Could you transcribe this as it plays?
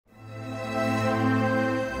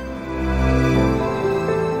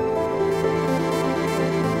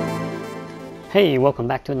Hey, welcome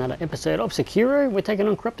back to another episode of Sekiro. We're taking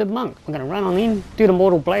on Corrupted Monk. We're going to run on in, do the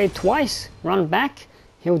Mortal Blade twice, run back.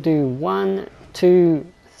 He'll do 1, 2,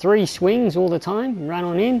 3 swings all the time, run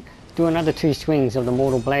on in, do another 2 swings of the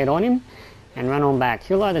Mortal Blade on him, and run on back.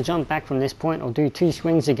 He'll either jump back from this point or do 2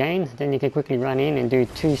 swings again, then you can quickly run in and do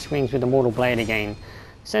 2 swings with the Mortal Blade again.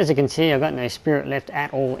 So as you can see, I've got no spirit left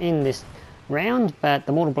at all in this round, but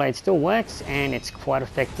the Mortal Blade still works and it's quite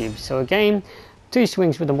effective. So again, 2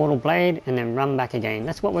 swings with the Mortal Blade and then run back again.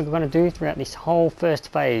 That's what we're going to do throughout this whole first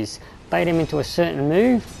phase. Bait him into a certain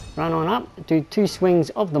move, run on up, do 2 swings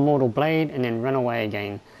of the Mortal Blade and then run away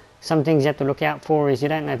again. Some things you have to look out for is you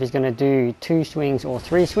don't know if he's going to do 2 swings or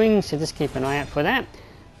 3 swings, so just keep an eye out for that.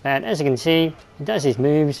 But as you can see, he does his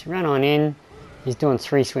moves, run on in, he's doing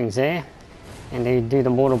 3 swings there, and then you do the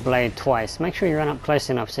Mortal Blade twice. Make sure you run up close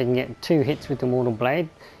enough so you can get 2 hits with the Mortal Blade.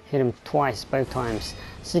 Hit him twice, both times.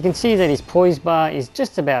 So you can see that his poise bar is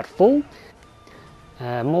just about full.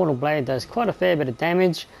 Mortal Blade does quite a fair bit of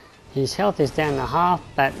damage. His health is down to half,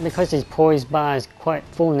 but because his poise bar is quite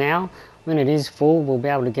full now, when it is full, we'll be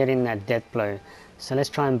able to get in that death blow. So let's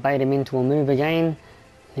try and bait him into a move again.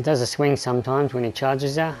 He does a swing sometimes when he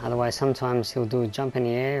charges you, otherwise sometimes he'll do a jump in the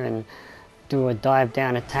air and do a dive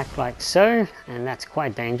down attack like so, and that's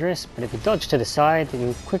quite dangerous. But if you dodge to the side, you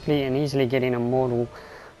can quickly and easily get in a Mortal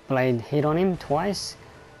Blade hit on him twice.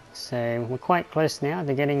 So we're quite close now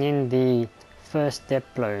to getting in the first death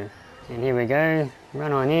blow. And here we go,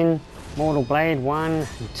 run on in, Mortal Blade 1,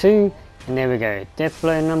 2, and there we go, death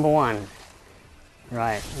blow number 1.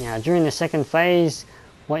 Right, now during the second phase,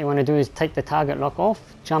 what you want to do is take the target lock off,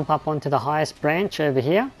 jump up onto the highest branch over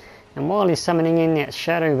here, and while he's summoning in that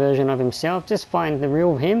shadow version of himself, just find the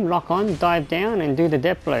real him, lock on, dive down, and do the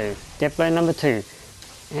death blow number 2.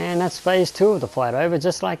 And that's phase 2 of the fight over,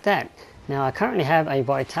 just like that. Now I currently have a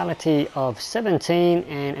vitality of 17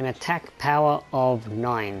 and an attack power of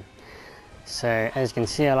 9. So as you can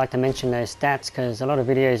see, I like to mention those stats because a lot of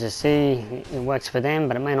videos you see, it works for them,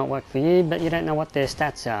 but it may not work for you, but you don't know what their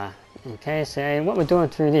stats are. Okay, so what we're doing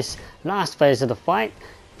through this last phase of the fight,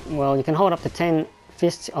 well, you can hold up to 10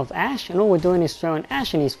 fists of Ash, and all we're doing is throwing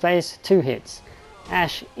Ash in his face, 2 hits.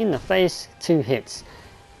 Ash in the face, 2 hits.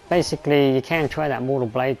 Basically, you can try that Mortal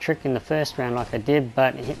Blade trick in the first round like I did,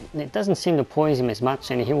 but it doesn't seem to poison him as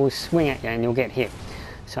much, and he will swing at you and you'll get hit.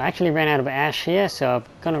 So I actually ran out of Ash here, so I'm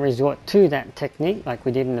going to resort to that technique like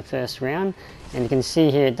we did in the first round. And you can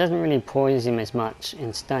see here, it doesn't really poison him as much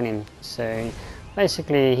and stun him. So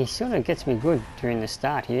basically, he sort of gets me good during the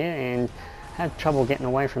start here, and have trouble getting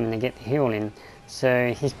away from him to get the heal in.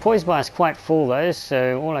 So his poise bar is quite full though,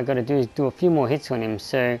 so all I got to do is do a few more hits on him.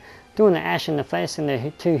 So doing the Ash in the face and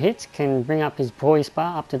the 2 hits can bring up his poise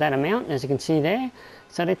bar up to that amount, as you can see there.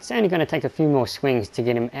 So it's only going to take a few more swings to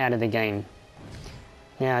get him out of the game.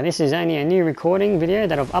 Now this is only a new recording video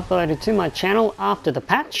that I've uploaded to my channel after the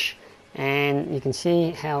patch, and you can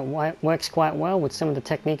see how it works quite well with some of the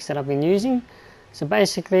techniques that I've been using. So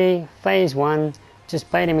basically, phase 1, just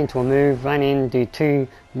bait him into a move, run in, do 2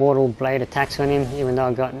 Mortal Blade attacks on him. Even though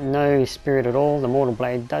I've got no spirit at all, the Mortal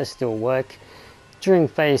Blade does still work. During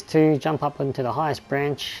phase 2, jump up into the highest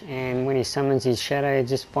branch, and when he summons his shadow,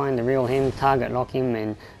 just find the real him, target lock him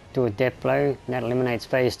and do a death blow. That eliminates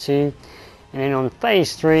phase 2. And then on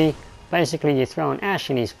phase 3, basically you're throwing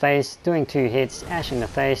Ash in his face, doing 2 hits, Ash in the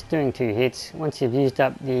face, doing 2 hits. Once you've used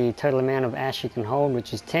up the total amount of Ash you can hold,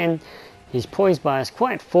 which is 10, his poise bar is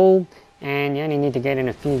quite full, and you only need to get in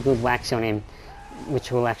a few good whacks on him,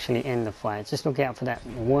 which will actually end the fight. Just look out for that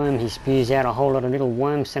worm. He spews out a whole lot of little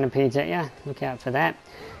worm centipedes at you. Look out for that.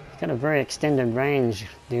 He's got a very extended range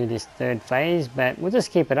through this third phase, but we'll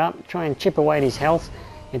just keep it up, try and chip away at his health.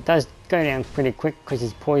 It does go down pretty quick because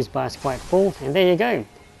his poise bar is quite full, and there you go,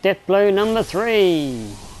 death blow number 3.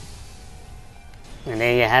 And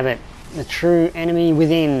there you have it, the true enemy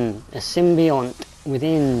within, a symbiont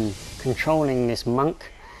within, controlling this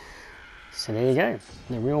monk. So there you go,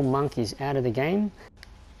 the real monk is out of the game.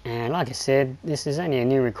 And like I said, this is only a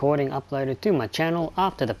new recording uploaded to my channel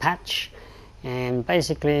after the patch. And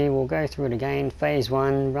basically we'll go through it again. Phase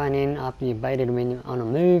 1, run in after you baited him in on a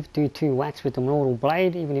move, do 2 whacks with the Mortal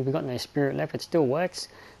Blade. Even if you've got no spirit left, it still works.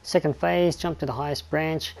 Second phase, jump to the highest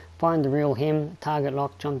branch, find the real him, target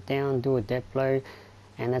lock, jump down, do a death blow,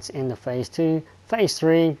 and that's end of phase 2. Phase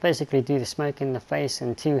 3, basically do the smoke in the face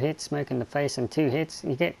and 2 hits, smoke in the face and 2 hits.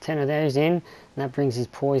 You get 10 of those in, and that brings his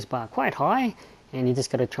poise bar quite high, and you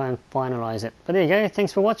just got to try and finalize it. But there you go,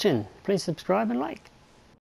 thanks for watching. Please subscribe and like.